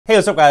Hey,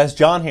 what's up guys?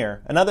 John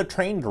here. Another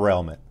train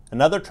derailment.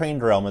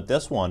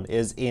 This one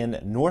is in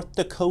North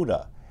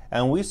Dakota.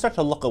 And we start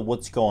to look at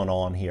what's going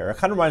on here. It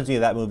kind of reminds me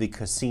of that movie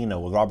Casino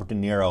with Robert De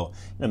Niro.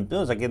 It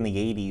was like in the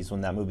 80s when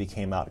that movie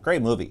came out.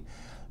 Great movie.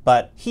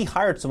 But he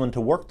hired someone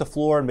to work the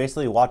floor and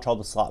basically watch all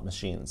the slot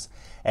machines.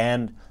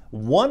 And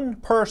one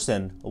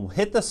person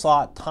hit the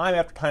slot time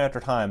after time after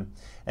time.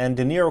 And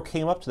De Niro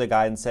came up to the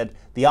guy and said,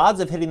 the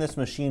odds of hitting this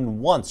machine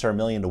once are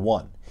 1,000,000 to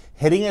 1.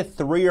 Hitting it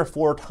 3 or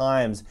 4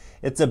 times,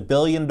 it's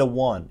 1,000,000,000 to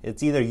 1.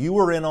 It's either you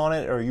were in on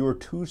it or you were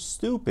too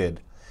stupid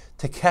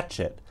to catch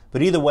it.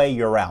 But either way,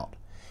 you're out.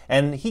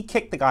 And he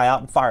kicked the guy out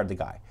and fired the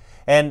guy.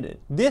 And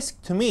this,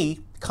 to me,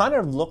 kind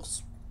of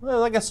looks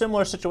like a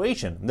similar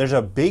situation. There's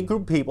a big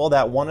group of people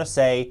that want to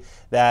say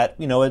that,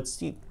 you know,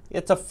 it's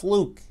a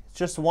fluke. It's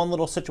just one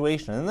little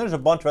situation. And there's a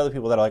bunch of other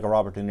people that are like a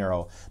Robert De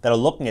Niro that are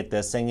looking at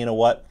this saying, you know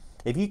what,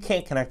 if you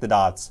can't connect the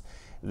dots,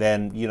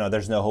 then, you know,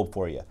 there's no hope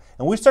for you.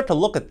 And we start to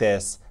look at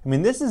this. I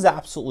mean, this is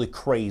absolutely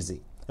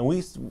crazy. And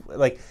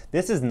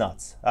this is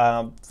nuts.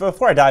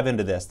 Before I dive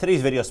into this,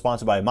 today's video is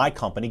sponsored by my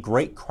company,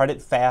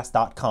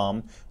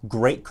 GreatCreditFast.com.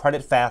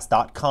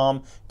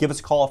 GreatCreditFast.com. Give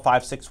us a call at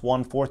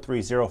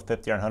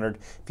 561-430-5900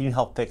 if you need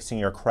help fixing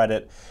your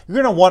credit.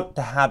 You're going to want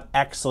to have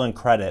excellent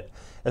credit,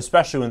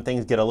 especially when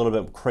things get a little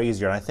bit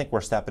crazier. And I think we're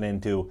stepping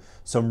into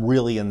some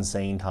really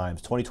insane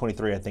times.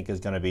 2023, I think, is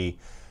going to be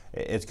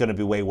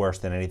way worse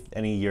than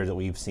any year that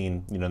we've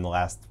seen, you know, in the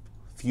last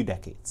few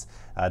decades,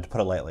 to put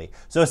it lightly.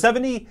 So a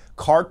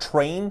 70-car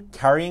train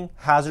carrying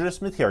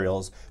hazardous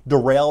materials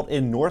derailed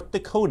in North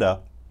Dakota.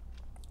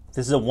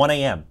 This is at 1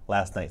 a.m.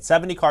 last night.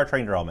 70-car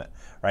train derailment,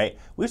 right?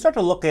 We start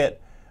to look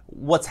at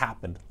what's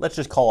happened. Let's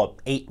just call it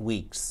 8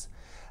 weeks.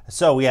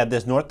 So we had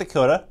this North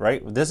Dakota,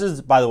 right? This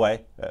is, by the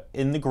way,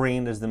 in the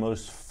green is the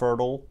most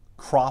fertile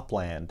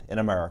cropland in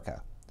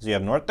America. So you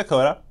have North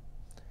Dakota,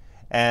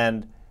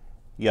 and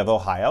you have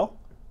Ohio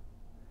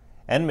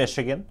and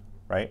Michigan,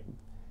 right?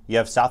 You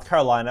have South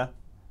Carolina,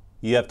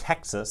 you have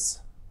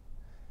Texas,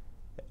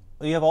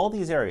 you have all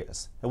these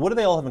areas. And what do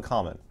they all have in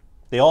common?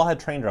 They all had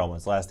train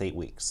derailments the last 8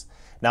 weeks.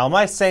 Now, am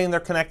I saying they're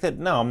connected?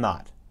 No, I'm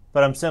not.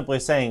 But I'm simply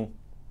saying,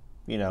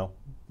 you know,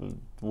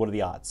 what are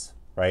the odds,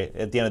 right?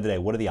 At the end of the day,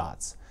 what are the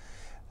odds?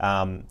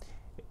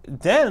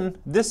 Then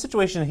this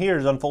situation here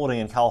is unfolding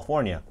in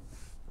California.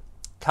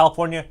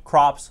 California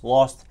crops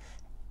lost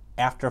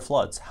after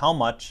floods. How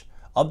much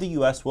of the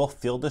U.S. will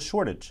feel this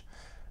shortage?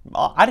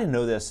 I didn't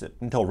know this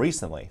until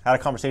recently. I had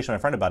a conversation with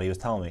my friend about it. He was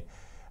telling me.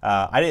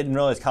 I didn't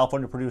realize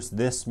California produced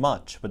this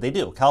much, but they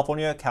do.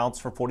 California accounts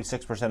for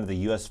 46% of the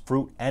U.S.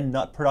 fruit and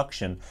nut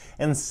production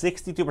and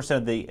 62%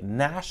 of the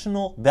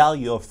national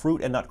value of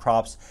fruit and nut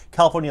crops.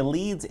 California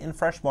leads in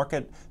fresh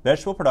market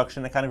vegetable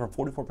production, accounting for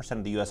 44%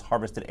 of the U.S.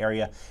 harvested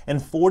area and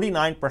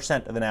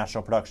 49% of the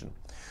national production.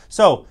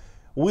 So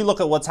we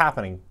look at what's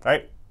happening,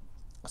 right?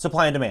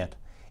 Supply and demand.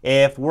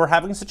 If we're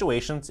having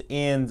situations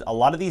in a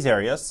lot of these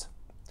areas,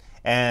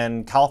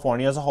 and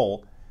California as a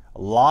whole,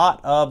 a lot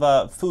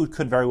of food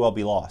could very well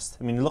be lost.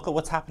 I mean, look at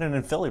what's happening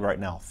in Philly right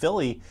now.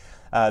 Philly,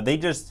 they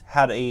just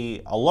had an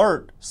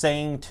alert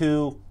saying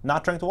to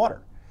not drink the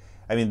water.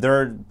 I mean,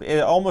 it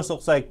almost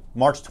looks like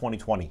March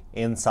 2020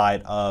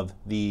 inside of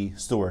the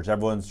stores.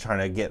 Everyone's trying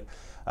to get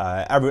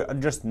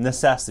just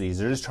necessities.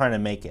 They're just trying to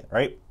make it,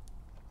 right?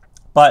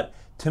 But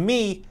to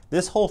me,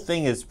 this whole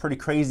thing is pretty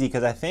crazy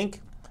because I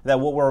think that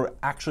what we're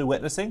actually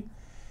witnessing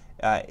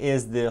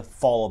is the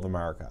fall of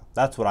America.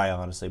 That's what I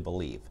honestly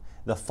believe.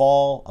 The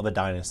fall of a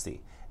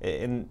dynasty.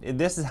 And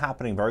this is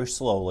happening very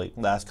slowly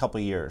the last couple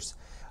of years.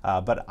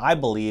 But I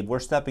believe we're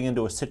stepping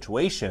into a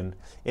situation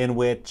in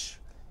which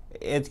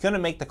it's going to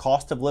make the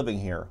cost of living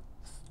here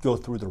go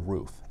through the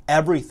roof.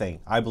 Everything,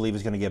 I believe,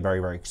 is going to get very,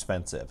 very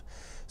expensive.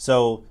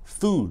 So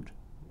food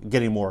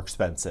getting more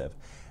expensive.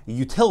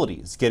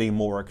 Utilities getting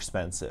more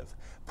expensive.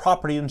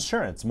 Property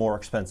insurance more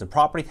expensive,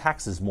 property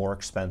taxes more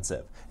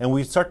expensive. And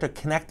we start to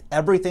connect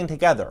everything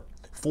together.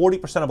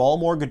 40% of all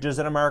mortgages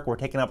in America were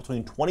taken out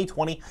between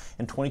 2020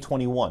 and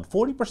 2021.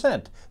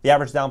 40%. The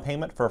average down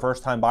payment for a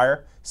first-time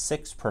buyer,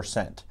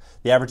 6%.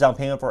 The average down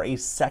payment for a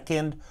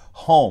second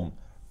home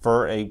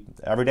for a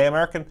everyday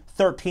American,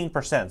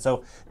 13%.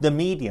 So the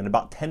median,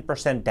 about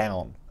 10%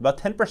 down. About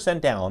 10%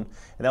 down,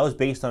 and that was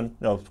based on, you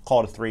know,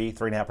 call it a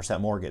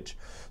 3.5% mortgage.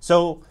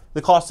 So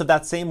the cost of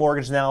that same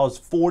mortgage now is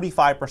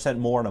 45%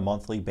 more on a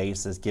monthly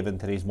basis, given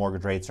today's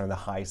mortgage rates are in the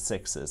high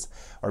 6s,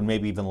 or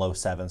maybe even low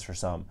 7s for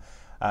some.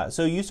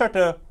 So you start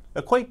to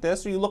equate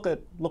this, or you look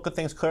at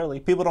things clearly.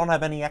 People don't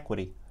have any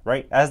equity,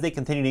 right? As they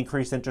continue to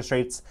increase interest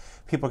rates,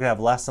 people are going to have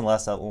less and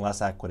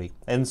less equity.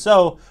 And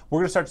so we're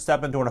going to start to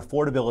step into an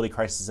affordability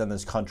crisis in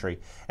this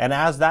country. And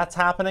as that's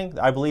happening,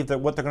 I believe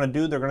that what they're going to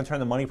do, they're going to turn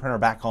the money printer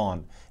back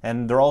on.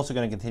 And they're also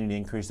going to continue to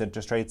increase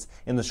interest rates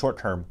in the short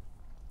term.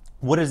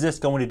 What is this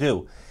going to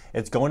do?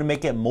 It's going to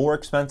make it more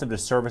expensive to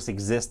service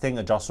existing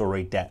adjustable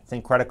rate debt.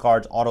 Think credit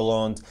cards, auto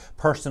loans,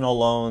 personal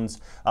loans,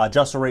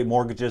 adjustable rate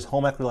mortgages,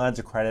 home equity lines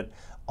of credit.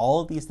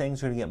 All of these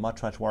things are going to get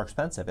much, much more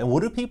expensive. And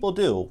what do people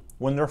do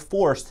when they're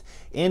forced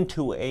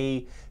into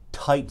a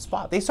tight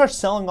spot. They start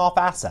selling off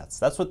assets.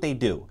 That's what they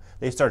do.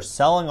 They start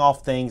selling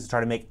off things to try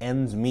to make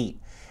ends meet.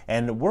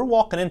 And we're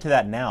walking into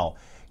that now.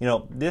 You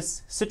know,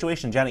 this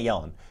situation, Janet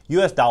Yellen,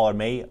 US dollar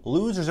may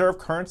lose reserve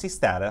currency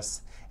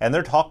status, and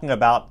they're talking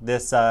about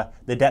this, the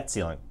debt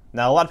ceiling.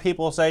 Now, a lot of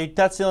people say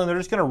debt ceiling, they're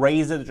just going to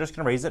raise it, they're just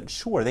going to raise it.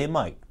 Sure, they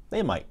might.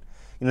 They might.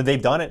 You know,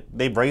 they've done it.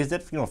 They've raised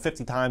it,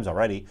 50 times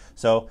already.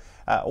 So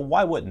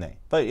why wouldn't they?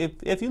 But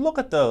if you look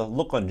at the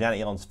look on Janet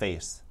Yellen's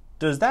face,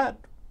 does that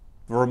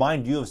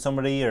remind you of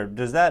somebody, or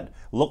does that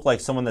look like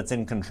someone that's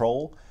in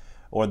control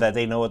or that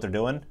they know what they're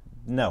doing?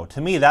 No.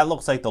 To me, that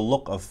looks like the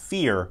look of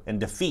fear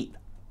and defeat.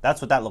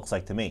 That's what that looks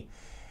like to me.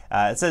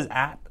 It says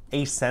at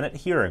a Senate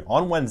hearing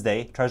on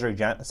Wednesday, Treasury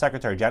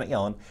Secretary Janet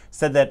Yellen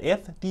said that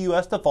if the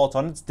U.S. defaults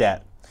on its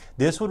debt,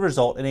 this would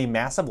result in a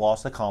massive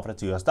loss of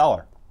confidence in the U.S.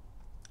 dollar,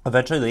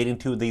 eventually leading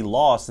to the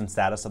loss in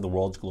status of the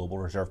world's global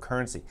reserve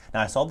currency.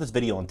 Now, I saw this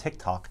video on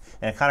TikTok,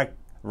 and it kind of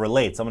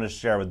relates. I'm going to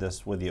share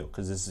this with you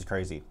because this is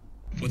crazy.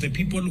 For the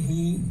people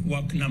who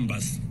work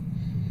numbers,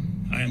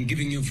 I am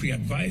giving you free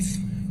advice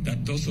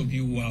that those of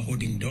you who are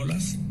holding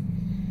dollars,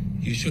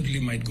 you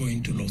surely might go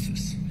into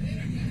losses.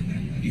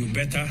 You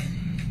better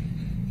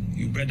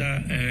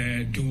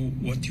do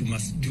what you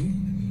must do,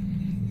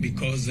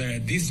 because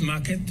this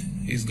market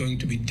is going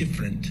to be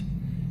different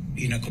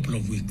in a couple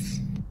of weeks.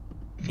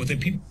 For the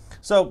people.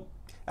 So,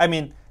 I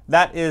mean,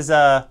 that is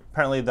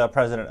apparently the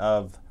president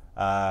of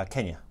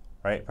Kenya,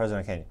 right?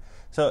 President of Kenya.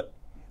 So,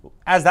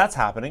 as that's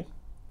happening,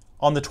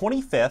 on the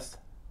 25th,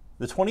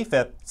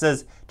 it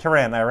says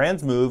Tehran,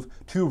 Iran's move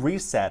to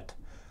reset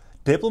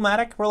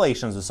diplomatic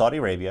relations with Saudi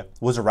Arabia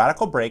was a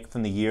radical break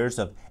from the years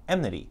of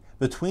enmity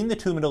between the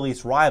two Middle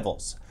East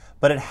rivals,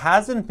 but it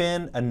hasn't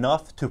been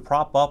enough to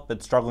prop up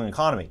its struggling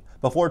economy.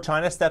 Before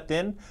China stepped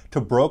in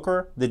to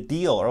broker the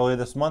deal earlier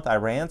this month,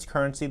 Iran's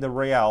currency, the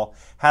rial,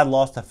 had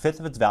lost a fifth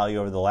of its value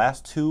over the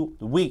last 2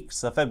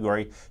 weeks of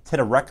February to hit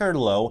a record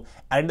low,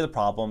 adding to the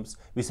problems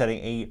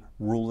besetting a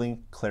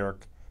ruling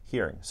cleric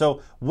hearing.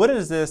 So what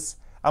is this?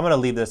 I'm going to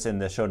leave this in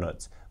the show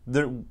notes.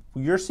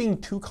 You're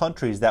seeing two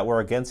countries that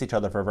were against each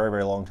other for a very,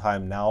 very long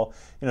time now,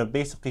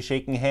 basically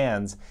shaking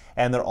hands,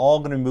 and they're all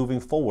going to be moving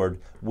forward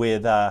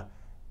with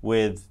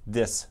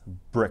this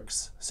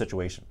BRICS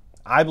situation.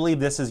 I believe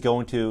this is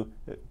going to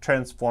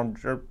transform,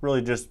 or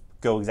really just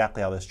go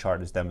exactly how this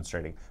chart is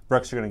demonstrating.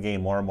 BRICS are going to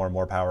gain more and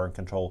more power and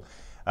control.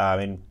 I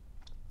mean,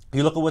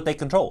 you look at what they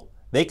control.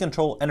 They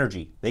control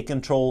energy. They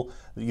control,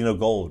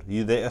 gold.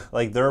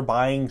 They're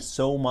buying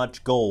so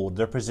much gold.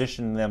 They're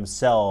positioning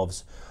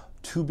themselves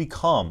to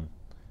become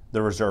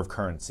the reserve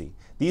currency.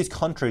 These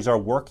countries are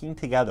working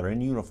together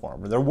in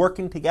uniform. They're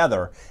working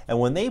together, and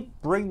when they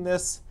bring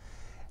this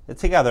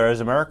together, as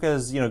America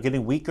is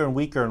getting weaker and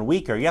weaker and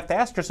weaker, you have to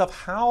ask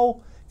yourself,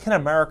 how can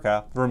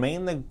America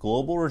remain the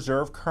global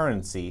reserve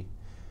currency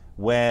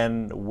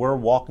when we're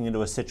walking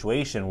into a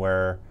situation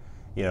where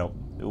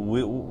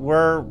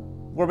we're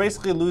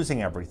basically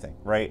losing everything,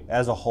 right?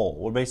 As a whole,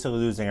 we're basically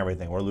losing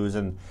everything. We're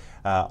losing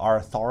our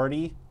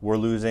authority. We're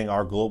losing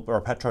our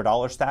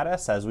petrodollar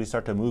status as we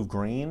start to move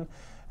green.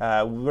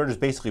 We're just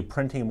basically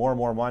printing more and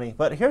more money.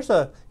 But here's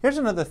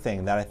another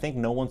thing that I think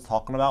no one's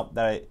talking about.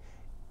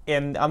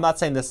 And I'm not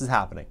saying this is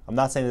happening. I'm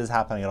not saying this is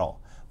happening at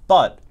all.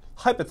 But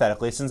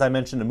hypothetically, since I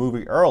mentioned a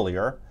movie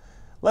earlier,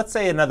 let's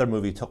say another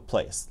movie took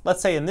place.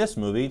 Let's say in this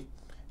movie,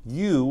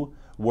 you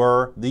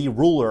were the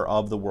ruler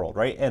of the world,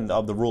 right? And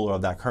of the ruler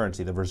of that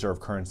currency, the reserve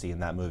currency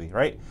in that movie,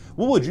 right?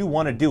 What would you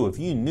want to do if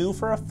you knew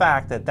for a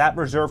fact that that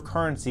reserve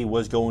currency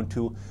was going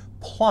to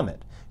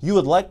plummet? You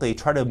would likely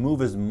try to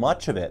move as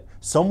much of it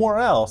somewhere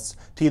else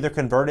to either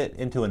convert it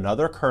into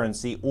another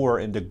currency or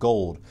into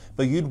gold.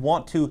 But you'd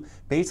want to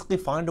basically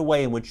find a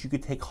way in which you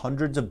could take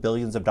hundreds of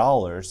billions of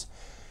dollars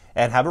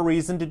and have a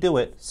reason to do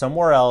it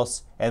somewhere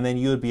else, and then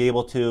you would be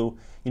able to,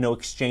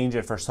 exchange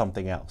it for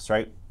something else,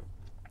 right?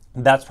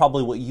 That's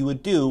probably what you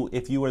would do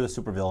if you were the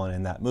supervillain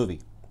in that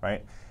movie,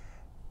 right?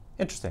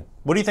 Interesting.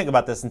 What do you think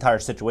about this entire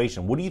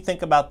situation? What do you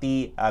think about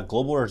the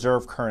global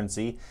reserve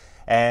currency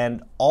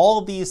and all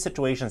of these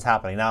situations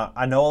happening? Now,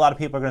 I know a lot of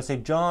people are going to say,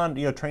 John,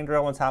 train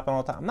derailments happen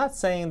all the time. I'm not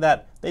saying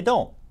that they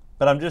don't,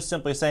 but I'm just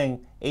simply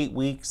saying 8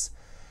 weeks,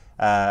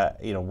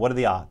 what are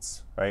the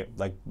odds, right?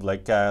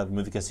 Like the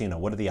movie Casino,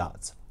 what are the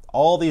odds?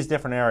 All these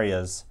different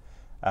areas,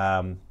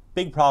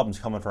 big problems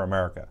coming for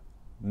America.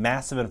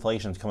 Massive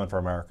inflation is coming for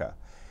America.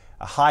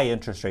 High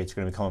interest rates are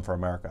going to be coming for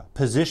America.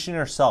 Position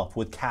yourself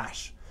with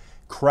cash,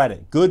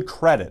 credit, good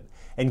credit,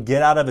 and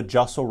get out of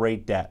adjustable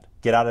rate debt.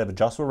 Get out of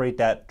adjustable rate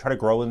debt. Try to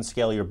grow and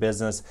scale your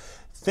business.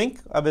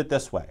 Think of it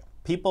this way.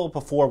 People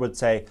before would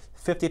say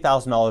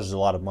 $50,000 is a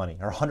lot of money,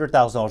 or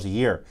 $100,000 a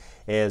year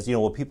is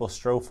what people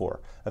strove for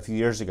a few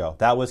years ago.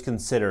 That was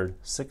considered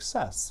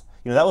success.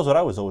 That was what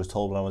I was always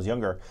told when I was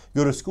younger.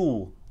 Go to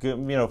school, go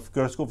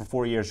to school for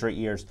 4 years or 8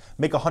 years,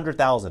 make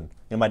 $100,000.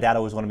 My dad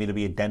always wanted me to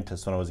be a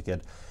dentist when I was a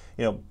kid.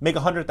 Make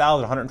 $100,000,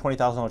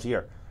 $120,000 a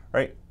year,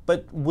 right?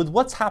 But with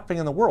what's happening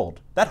in the world,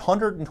 that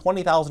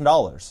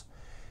 $120,000,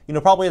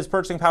 probably has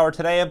purchasing power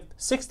today of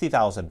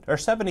 $60,000 or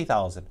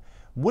 $70,000.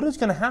 what is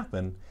going to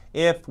happen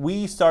if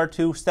we start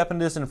to step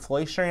into this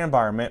inflationary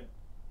environment?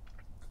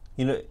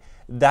 You know,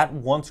 that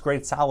once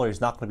great salary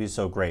is not going to be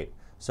so great.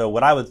 So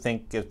what I would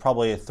think is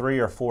probably a 3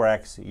 or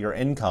 4x your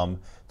income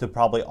to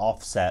probably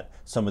offset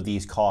some of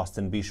these costs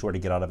and be sure to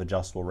get out of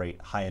adjustable rate,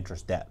 high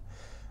interest debt.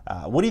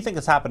 What do you think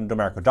has happened to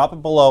America? Drop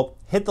it below,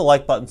 hit the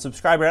like button,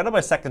 subscribe right to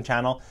my second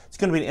channel. It's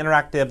going to be an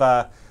interactive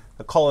a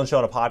call-in show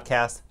and a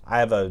podcast. I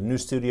have a new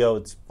studio.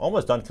 It's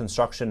almost done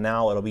construction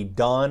now. It'll be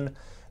done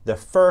the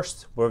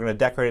 1st. We're going to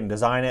decorate and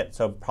design it.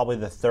 So probably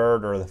the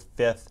 3rd or the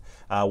 5th,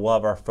 we'll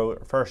have our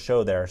first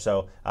show there.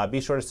 So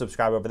be sure to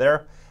subscribe over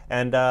there.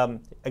 And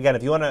again,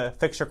 if you want to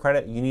fix your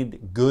credit, you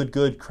need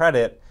good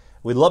credit.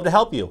 We'd love to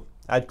help you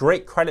at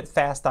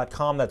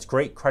GreatCreditFast.com. That's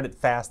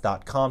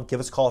GreatCreditFast.com. Give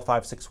us a call at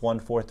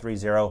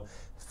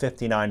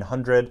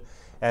 561-430-5900.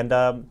 And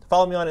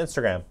follow me on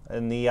Instagram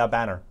in the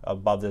banner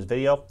above this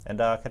video. And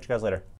catch you guys later.